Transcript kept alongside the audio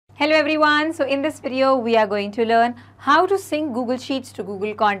Hello everyone, so in this video we are going to learn how to sync Google Sheets to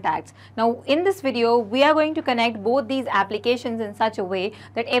Google Contacts. Now in this video we are going to connect both these applications in such a way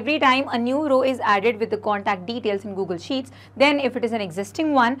that every time a new row is added with the contact details in Google Sheets, then if it is an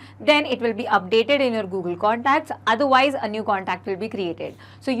existing one, then it will be updated in your Google Contacts, otherwise a new contact will be created.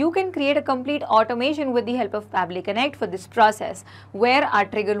 So you can create a complete automation with the help of Pabbly Connect for this process, where our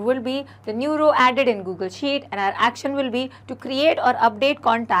trigger will be the new row added in Google Sheet and our action will be to create or update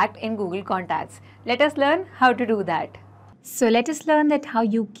contact in Google Contacts. Let us learn how to do that. So let us learn that how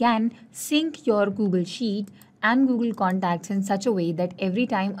you can sync your Google Sheet and Google Contacts in such a way that every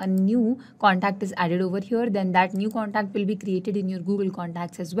time a new contact is added over here, then that new contact will be created in your Google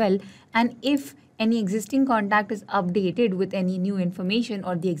Contacts as well. And if any existing contact is updated with any new information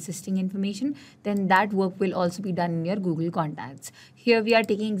or the existing information, then that work will also be done in your Google Contacts. Here we are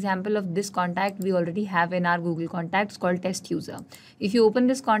taking example of this contact we already have in our Google Contacts called test user. If you open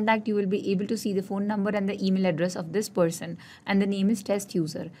this contact, you will be able to see the phone number and the email address of this person, and the name is test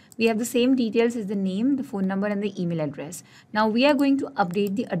user. We have the same details as the name, the phone number and the email address. Now we are going to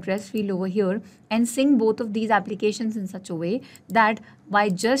update the address field over here and sync both of these applications in such a way that by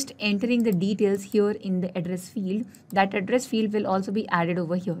just entering the details here in the address field, that address field will also be added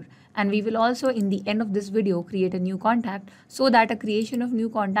over here. And we will also in the end of this video create a new contact, so that a creation of new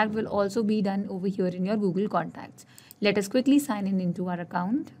contact will also be done over here in your Google Contacts. Let us quickly sign in into our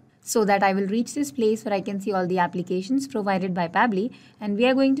account so that I will reach this place where I can see all the applications provided by Pabbly, and we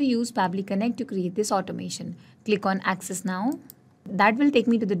are going to use Pabbly Connect to create this automation. Click on Access Now. That will take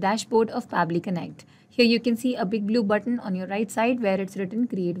me to the dashboard of Pabbly Connect. Here you can see a big blue button on your right side where it's written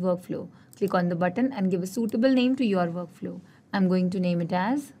Create Workflow. Click on the button and give a suitable name to your workflow. I'm going to name it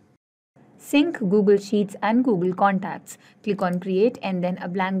as Sync Google Sheets and Google Contacts. Click on Create and then a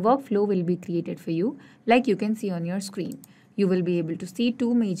blank workflow will be created for you, like you can see on your screen. You will be able to see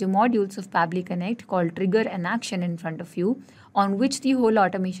two major modules of Pabbly Connect called Trigger and Action in front of you, on which the whole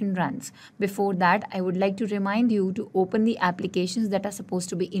automation runs. Before that, I would like to remind you to open the applications that are supposed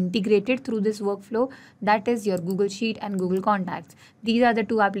to be integrated through this workflow, that is your Google Sheet and Google Contacts. These are the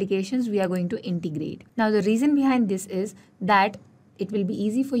two applications we are going to integrate. Now the reason behind this is that it will be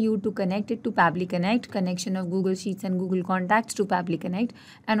easy for you to connect it to Pabbly Connect, connection of Google Sheets and Google Contacts to Pabbly Connect,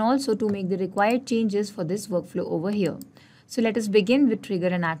 and also to make the required changes for this workflow over here. So let us begin with trigger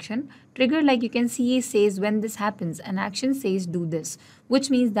and action. Trigger, like you can see, says when this happens, and action says do this, which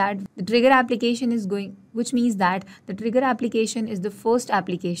means that the trigger application is the first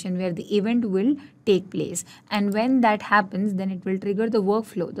application where the event will take place. And when that happens, then it will trigger the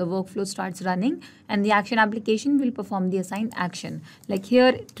workflow. The workflow starts running and the action application will perform the assigned action. Like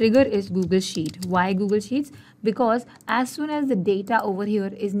here, trigger is Google Sheet. Why Google Sheets? Because as soon as the data over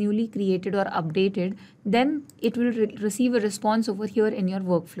here is newly created or updated, then it will receive a response over here in your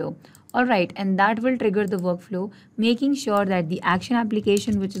workflow. Alright, and that will trigger the workflow, making sure that the action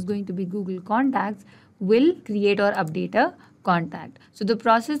application, which is going to be Google Contacts, will create or update a contact. So the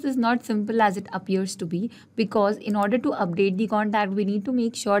process is not simple as it appears to be, because in order to update the contact, we need to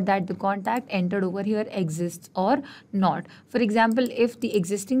make sure that the contact entered over here exists or not. For example, if the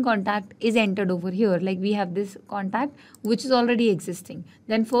existing contact is entered over here, like we have this contact which is already existing,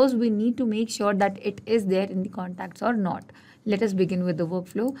 then first we need to make sure that it is there in the contacts or not. Let us begin with the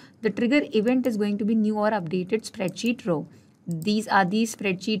workflow. The trigger event is going to be new or updated spreadsheet row. These are the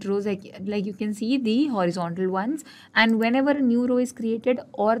spreadsheet rows, like you can see, the horizontal ones, and whenever a new row is created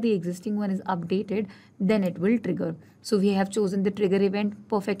or the existing one is updated, then it will trigger. So we have chosen the trigger event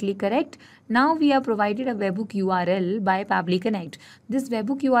perfectly correct. Now we are provided a webhook URL by Pabbly Connect. This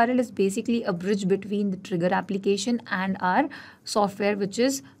webhook URL is basically a bridge between the trigger application and our software, which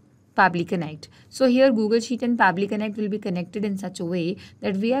is Pabbly Connect. So here Google Sheet and Pabbly Connect will be connected in such a way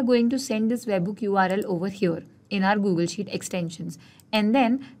that we are going to send this webhook URL over here in our Google Sheet extensions. And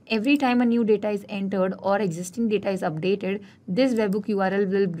then every time a new data is entered or existing data is updated, this webhook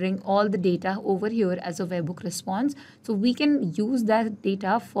URL will bring all the data over here as a webhook response. So we can use that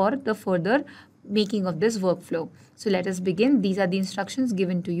data for the further making of this workflow. So let us begin. These are the instructions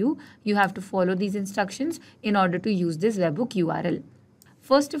given to you. You have to follow these instructions in order to use this webhook URL.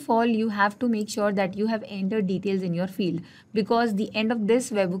 First of all, you have to make sure that you have entered details in your field, because the end of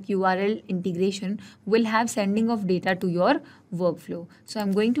this webhook URL integration will have sending of data to your workflow. So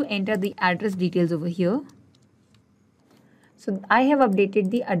I'm going to enter the address details over here. So I have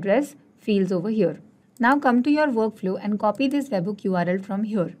updated the address fields over here. Now come to your workflow and copy this webhook URL from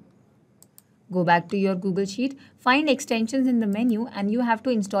here. Go back to your Google Sheet, find extensions in the menu, and you have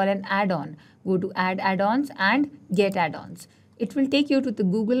to install an add-on. Go to Add Add-ons and Get Add-ons. It will take you to the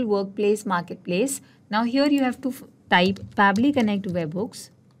Google Workplace Marketplace. Now here you have to type Pabbly Connect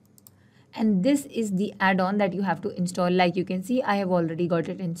Webhooks. And this is the add-on that you have to install. Like you can see, I have already got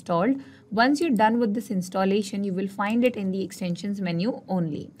it installed. Once you're done with this installation, you will find it in the extensions menu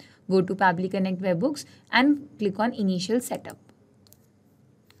only. Go to Pabbly Connect Webhooks and click on Initial Setup.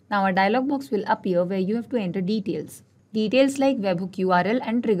 Now a dialog box will appear where you have to enter details. Details like webhook URL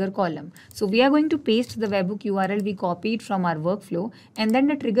and trigger column. So we are going to paste the webhook URL we copied from our workflow, and then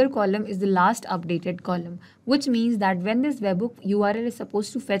the trigger column is the last updated column, which means that when this webhook URL is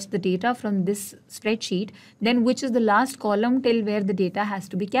supposed to fetch the data from this spreadsheet, then which is the last column till where the data has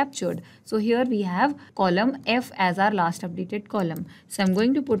to be captured. So here we have column F as our last updated column. So I'm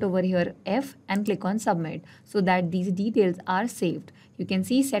going to put over here F and click on submit so that these details are saved. You can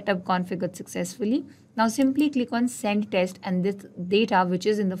see setup configured successfully. Now simply click on send test and this data which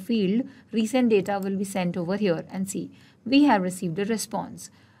is in the field resend data will be sent over here, and see we have received a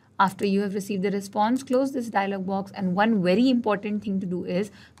response. After you have received the response, close this dialog box, and one very important thing to do is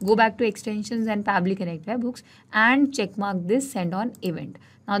go back to extensions and Pabbly Connect Webhooks and check mark this send on event.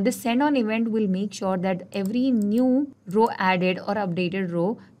 Now this send on event will make sure that every new row added or updated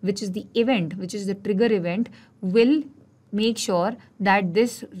row which is the event, which is the trigger event, will make sure that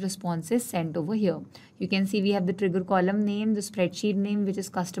this response is sent over here. You can see we have the trigger column name, the spreadsheet name which is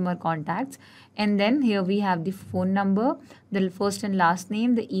customer contacts, and then here we have the phone number, the first and last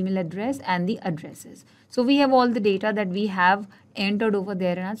name, the email address and the addresses. So we have all the data that we have entered over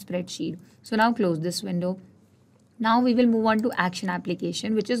there in our spreadsheet. So now close this window. Now we will move on to action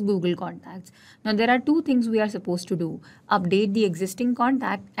application, which is Google Contacts. Now there are two things we are supposed to do: update the existing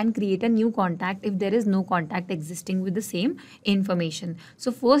contact and create a new contact if there is no contact existing with the same information.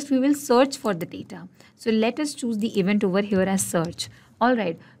 So first we will search for the data. So let us choose the event over here as search.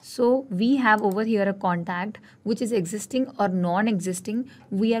 Alright, so we have over here a contact which is existing or non-existing.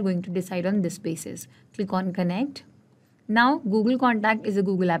 We are going to decide on this basis. Click on connect. Now Google Contact is a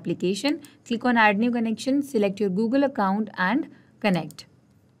Google application. Click on add new connection, select your Google account and connect.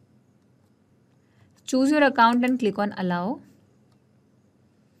 Choose your account and click on allow,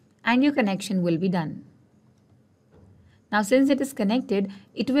 and your connection will be done. Now since it is connected,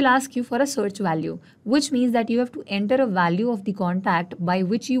 it will ask you for a search value, which means that you have to enter a value of the contact by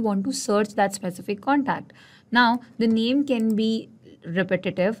which you want to search that specific contact. Now the name can be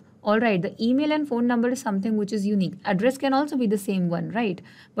repetitive. Alright, the email and phone number is something which is unique. Address can also be the same one, right?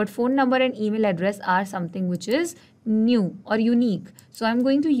 But phone number and email address are something which is new or unique. So I'm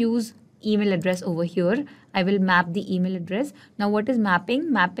going to use email address over here. I will map the email address. Now what is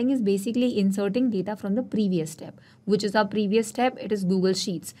mapping? Mapping is basically inserting data from the previous step. Which is our previous step? It is Google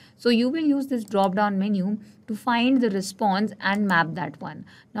Sheets. So you will use this drop down menu to find the response and map that one.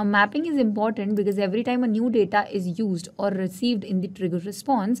 Now mapping is important because every time a new data is used or received in the trigger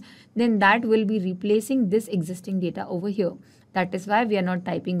response, then that will be replacing this existing data over here. That is why we are not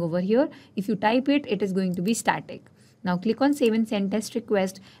typing over here. If you type it, it is going to be static. Now click on save and send test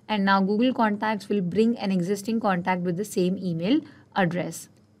request, and now Google Contacts will bring an existing contact with the same email address.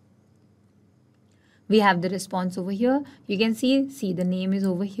 We have the response over here. You can see the name is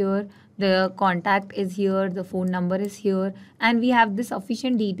over here, the contact is here, the phone number is here, and we have the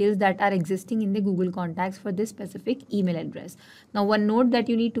sufficient details that are existing in the Google Contacts for this specific email address. Now one note that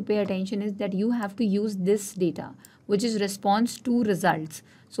you need to pay attention is that you have to use this data, which is response to results.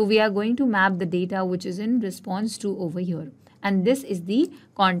 So we are going to map the data which is in response to over here. And this is the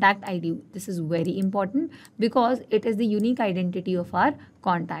contact ID. This is very important because it is the unique identity of our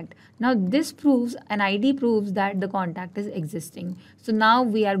contact. Now this proves, an ID proves that the contact is existing. So now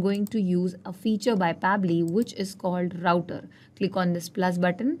we are going to use a feature by Pabbly which is called router. Click on this plus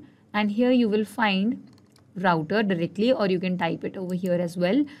button and here you will find router directly, or you can type it over here as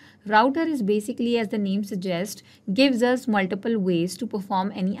well. Router is basically, as the name suggests, gives us multiple ways to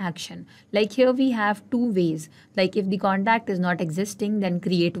perform any action. Like here we have two ways. Like if the contact is not existing, then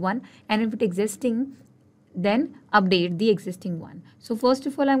create one, and if it existing, then update the existing one. So first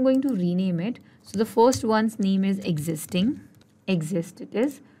of all, I'm going to rename it. So the first one's name is existing. Exist it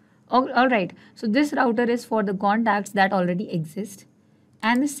is. Alright, so this router is for the contacts that already exist.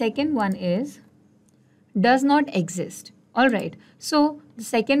 And the second one is does not exist. Alright, so the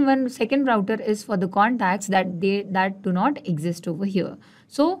second router is for the contacts that do not exist over here.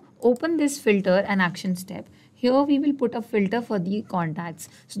 So open this filter and action step. Here we will put a filter for the contacts.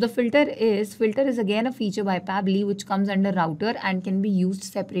 So the filter is again a feature by Pabbly which comes under router and can be used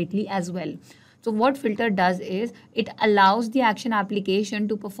separately as well. So what filter does is it allows the action application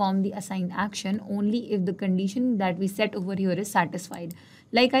to perform the assigned action only if the condition that we set over here is satisfied.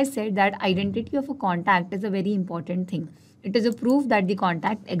 Like I said, that identity of a contact is a very important thing. It is a proof that the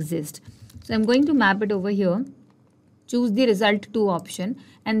contact exists. So I'm going to map it over here. choose the result 2 option,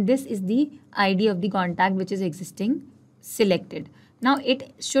 and this is the ID of the contact which is existing selected. Now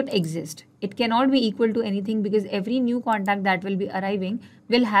it should exist. It cannot be equal to anything because every new contact that will be arriving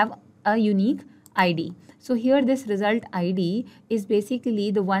will have a unique ID. So here this result ID is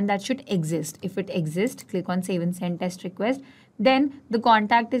basically the one that should exist. If it exists, click on save and send test request. Then the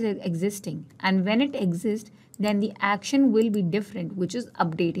contact is existing, and when it exists, then the action will be different, which is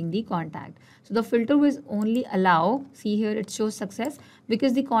updating the contact. So the filter will only allow, see here it shows success,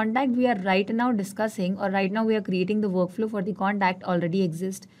 because the contact we are right now discussing, or right now we are creating the workflow for the contact already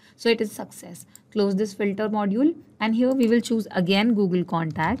exists. So it is success. Close this filter module, and here we will choose again Google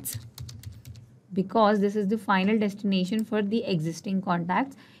Contacts, because this is the final destination for the existing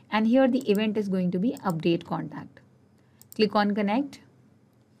contacts, and here the event is going to be update contact. Click on connect,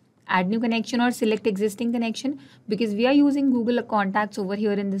 add new connection or select existing connection. Because we are using Google Contacts over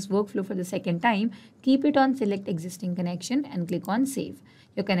here in this workflow for the second time, keep it on select existing connection and click on save.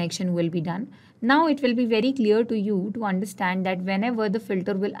 Your connection will be done. Now it will be very clear to you to understand that whenever the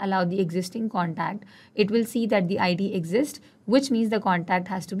filter will allow the existing contact, it will see that the ID exists, which means the contact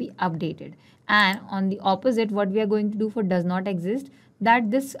has to be updated. And on the opposite, what we are going to do for does not exist,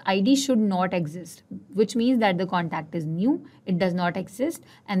 that this ID should not exist, which means that the contact is new, it does not exist,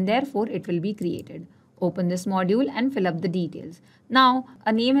 and therefore it will be created. Open this module and fill up the details. Now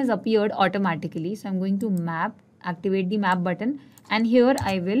a name has appeared automatically, so I'm going to map, activate the map button, and here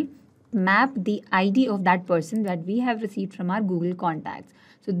I will map the ID of that person that we have received from our Google Contacts.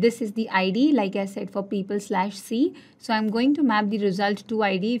 So this is the ID, like I said, for people/C. So I'm going to map the result to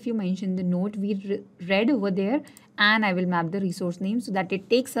ID if you mention the note we read over there, and I will map the resource name so that it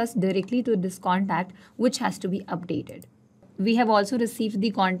takes us directly to this contact which has to be updated. We have also received the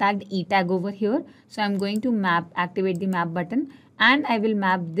contact E tag over here. So I'm going to map, activate the map button, and I will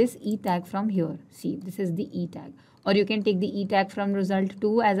map this E tag from here. See, this is the E tag. Or you can take the E tag from result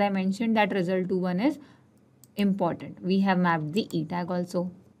 2. As I mentioned, that result 2 one is important. We have mapped the E tag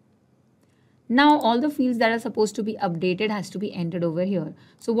also. Now all the fields that are supposed to be updated has to be entered over here.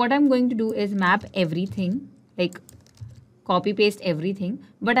 So what I'm going to do is map everything, like copy paste everything,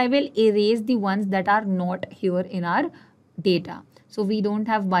 but I will erase the ones that are not here in our data. So we don't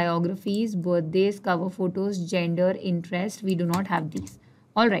have biographies, birthdays, cover photos, gender, interest. We do not have these.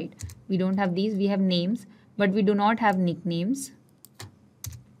 All right, we don't have these. We have names, but we do not have nicknames.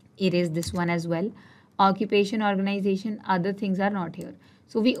 Erase this one as well. Occupation, organization, other things are not here.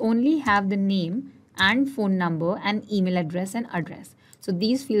 So we only have the name and phone number and email address and address. So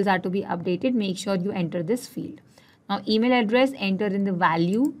these fields are to be updated. Make sure you enter this field. Now email address, enter in the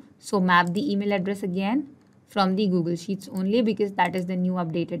value. So map the email address again from the Google Sheets only, because that is the new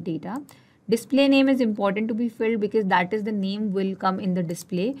updated data. Display name is important to be filled because that is the name will come in the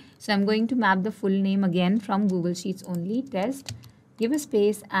display. So I'm going to map the full name again from Google Sheets only. Test, give a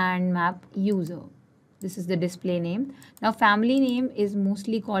space and map user. This is the display name. Now family name is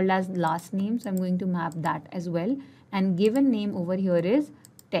mostly called as last name. So I'm going to map that as well. And given name over here is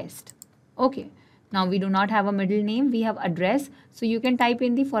test. Okay. Now we do not have a middle name. We have address. So you can type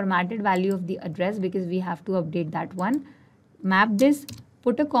in the formatted value of the address because we have to update that one. Map this,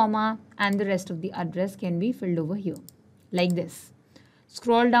 put a comma, and the rest of the address can be filled over here like this.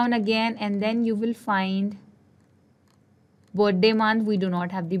 Scroll down again and then you will find birthday month. We do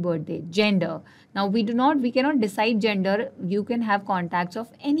not have the birthday. Gender. Now we cannot decide gender. You can have contacts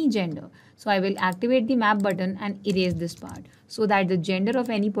of any gender. So I will activate the map button and erase this part so that the gender of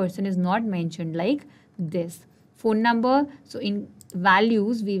any person is not mentioned like this. Phone number. So in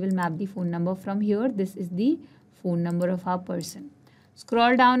values, we will map the phone number from here. This is the phone number of our person.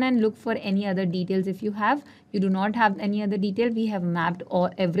 Scroll down and look for any other details if you have. You do not have any other detail. We have mapped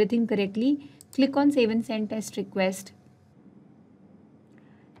everything correctly. Click on save and send test request.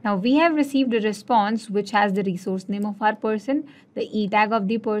 Now we have received a response which has the resource name of our person, the E tag of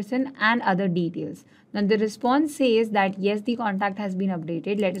the person and other details. Now the response says that yes, the contact has been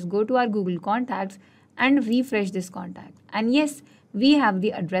updated. Let us go to our Google Contacts and refresh this contact. And yes, we have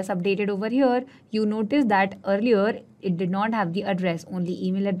the address updated over here. You notice that earlier it did not have the address, only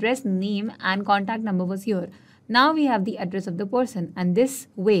email address, name and contact number was here. Now we have the address of the person, and this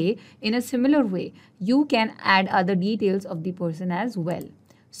way, in a similar way, you can add other details of the person as well.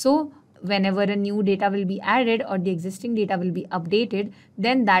 So whenever a new data will be added or the existing data will be updated,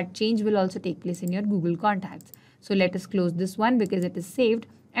 then that change will also take place in your Google Contacts. So let us close this one because it is saved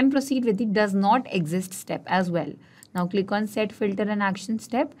and proceed with the does not exist step as well. Now click on set filter and action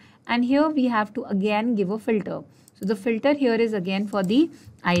step, and here we have to again give a filter. So the filter here is again for the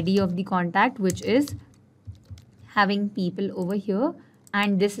ID of the contact, which is having people over here,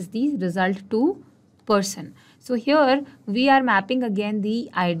 and this is the result to person. So here we are mapping again the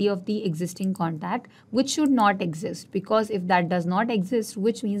ID of the existing contact, which should not exist, because if that does not exist,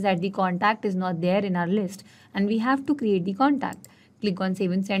 which means that the contact is not there in our list and we have to create the contact. Click on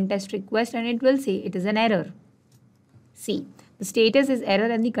save and send test request and it will say it is an error. See, the status is error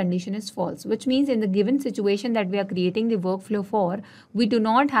and the condition is false, which means in the given situation that we are creating the workflow for, we do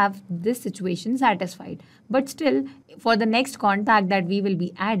not have this situation satisfied. But still, for the next contact that we will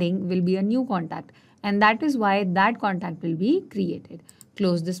be adding will be a new contact, and that is why that contact will be created.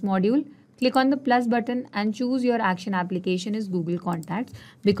 Close this module. Click on the plus button and choose your action application is Google Contacts,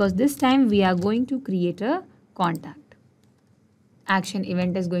 because this time we are going to create a contact. Action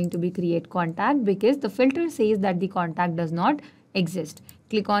event is going to be create contact because the filter says that the contact does not exist.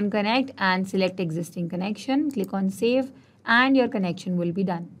 Click on connect and select existing connection. Click on save and your connection will be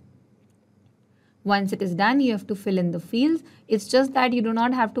done. Once it is done, you have to fill in the fields. It's just that you do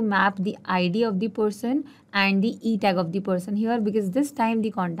not have to map the ID of the person and the e-tag of the person here, because this time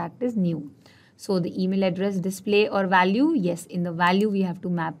the contact is new. So the email address, display or value, yes, in the value we have to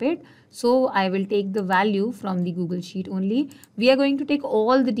map it. So I will take the value from the Google Sheet only. We are going to take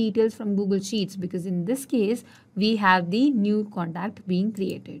all the details from Google Sheets because in this case, we have the new contact being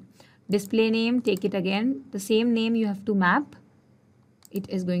created. Display name, take it again. The same name you have to map. It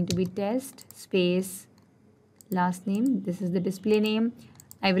is going to be test space last name. This is the display name.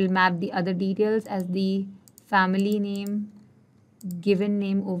 I will map the other details as the family name, given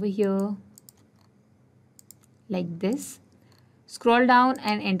name over here, like this. Scroll down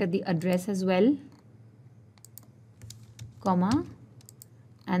and enter the address as well, comma,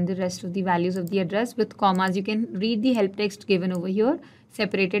 and the rest of the values of the address with commas. You can read the help text given over here,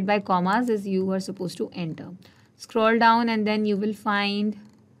 separated by commas as you are supposed to enter. Scroll down and then you will find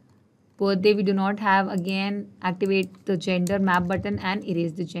birthday we do not have. Again, activate the gender map button and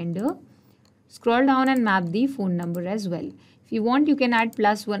erase the gender. Scroll down and map the phone number as well. If you want, you can add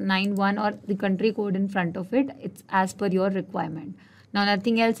 +191 or the country code in front of it. It's as per your requirement. Now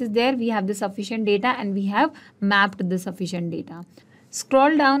nothing else is there. We have the sufficient data and we have mapped the sufficient data.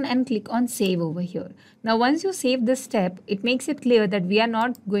 Scroll down and click on save over here. Now once you save this step, it makes it clear that we are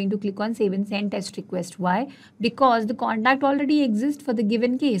not going to click on save and send test request. Why? Because the contact already exists for the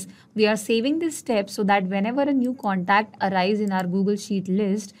given case. We are saving this step so that whenever a new contact arrives in our Google Sheet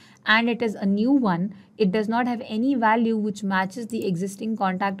list and it is a new one, it does not have any value which matches the existing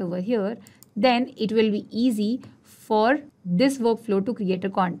contact over here, then it will be easy for this workflow to create a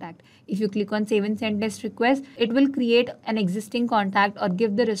contact. If you click on save and send test request, it will create an existing contact or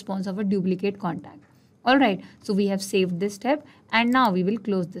give the response of a duplicate contact. Alright, so we have saved this step and now we will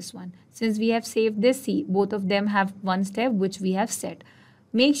close this one. Since we have saved this, see, both of them have one step which we have set.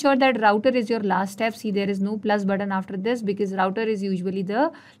 Make sure that router is your last step. See, there is no plus button after this because router is usually the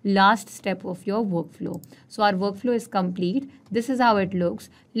last step of your workflow. So our workflow is complete. This is how it looks.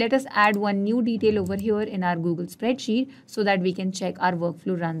 Let us add one new detail over here in our Google spreadsheet so that we can check our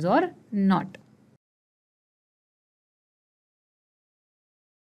workflow runs or not.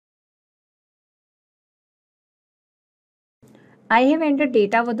 I have entered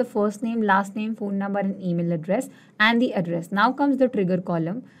data for the first name, last name, phone number and email address and the address. Now comes the trigger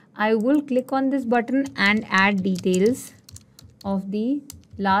column. I will click on this button and add details of the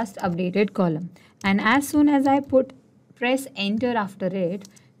last updated column. And as soon as I press enter after it,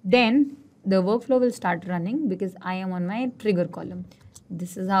 then the workflow will start running because I am on my trigger column.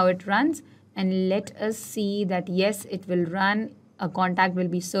 This is how it runs and let us see that yes, it will run. A contact will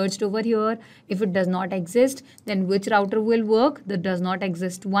be searched over here. If it does not exist, then which router will work? The does not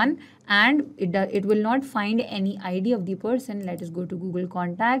exist one, and it will not find any ID of the person. Let us go to Google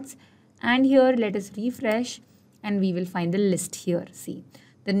Contacts and here let us refresh and we will find the list here. See,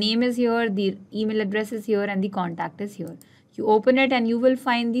 the name is here, the email address is here and the contact is here. You open it and you will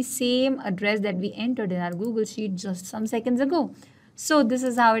find the same address that we entered in our Google Sheet just some seconds ago. So this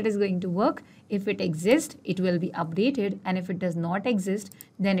is how it is going to work. If it exists, it will be updated, and if it does not exist,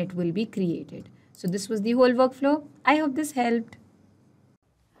 then it will be created. So this was the whole workflow. I hope this helped.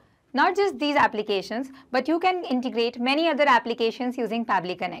 Not just these applications, but you can integrate many other applications using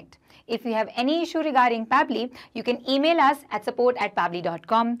Pabbly Connect. If you have any issue regarding Pabbly, you can email us at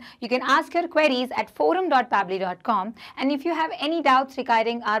support@pabbly.com. You can ask your queries at forum.pabbly.com. And if you have any doubts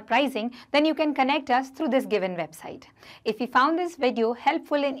regarding our pricing, then you can connect us through this given website. If you found this video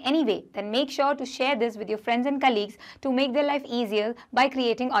helpful in any way, then make sure to share this with your friends and colleagues to make their life easier by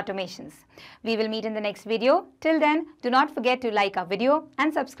creating automations. We will meet in the next video. Till then, do not forget to like our video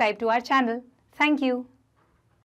and subscribe to our channel. Thank you.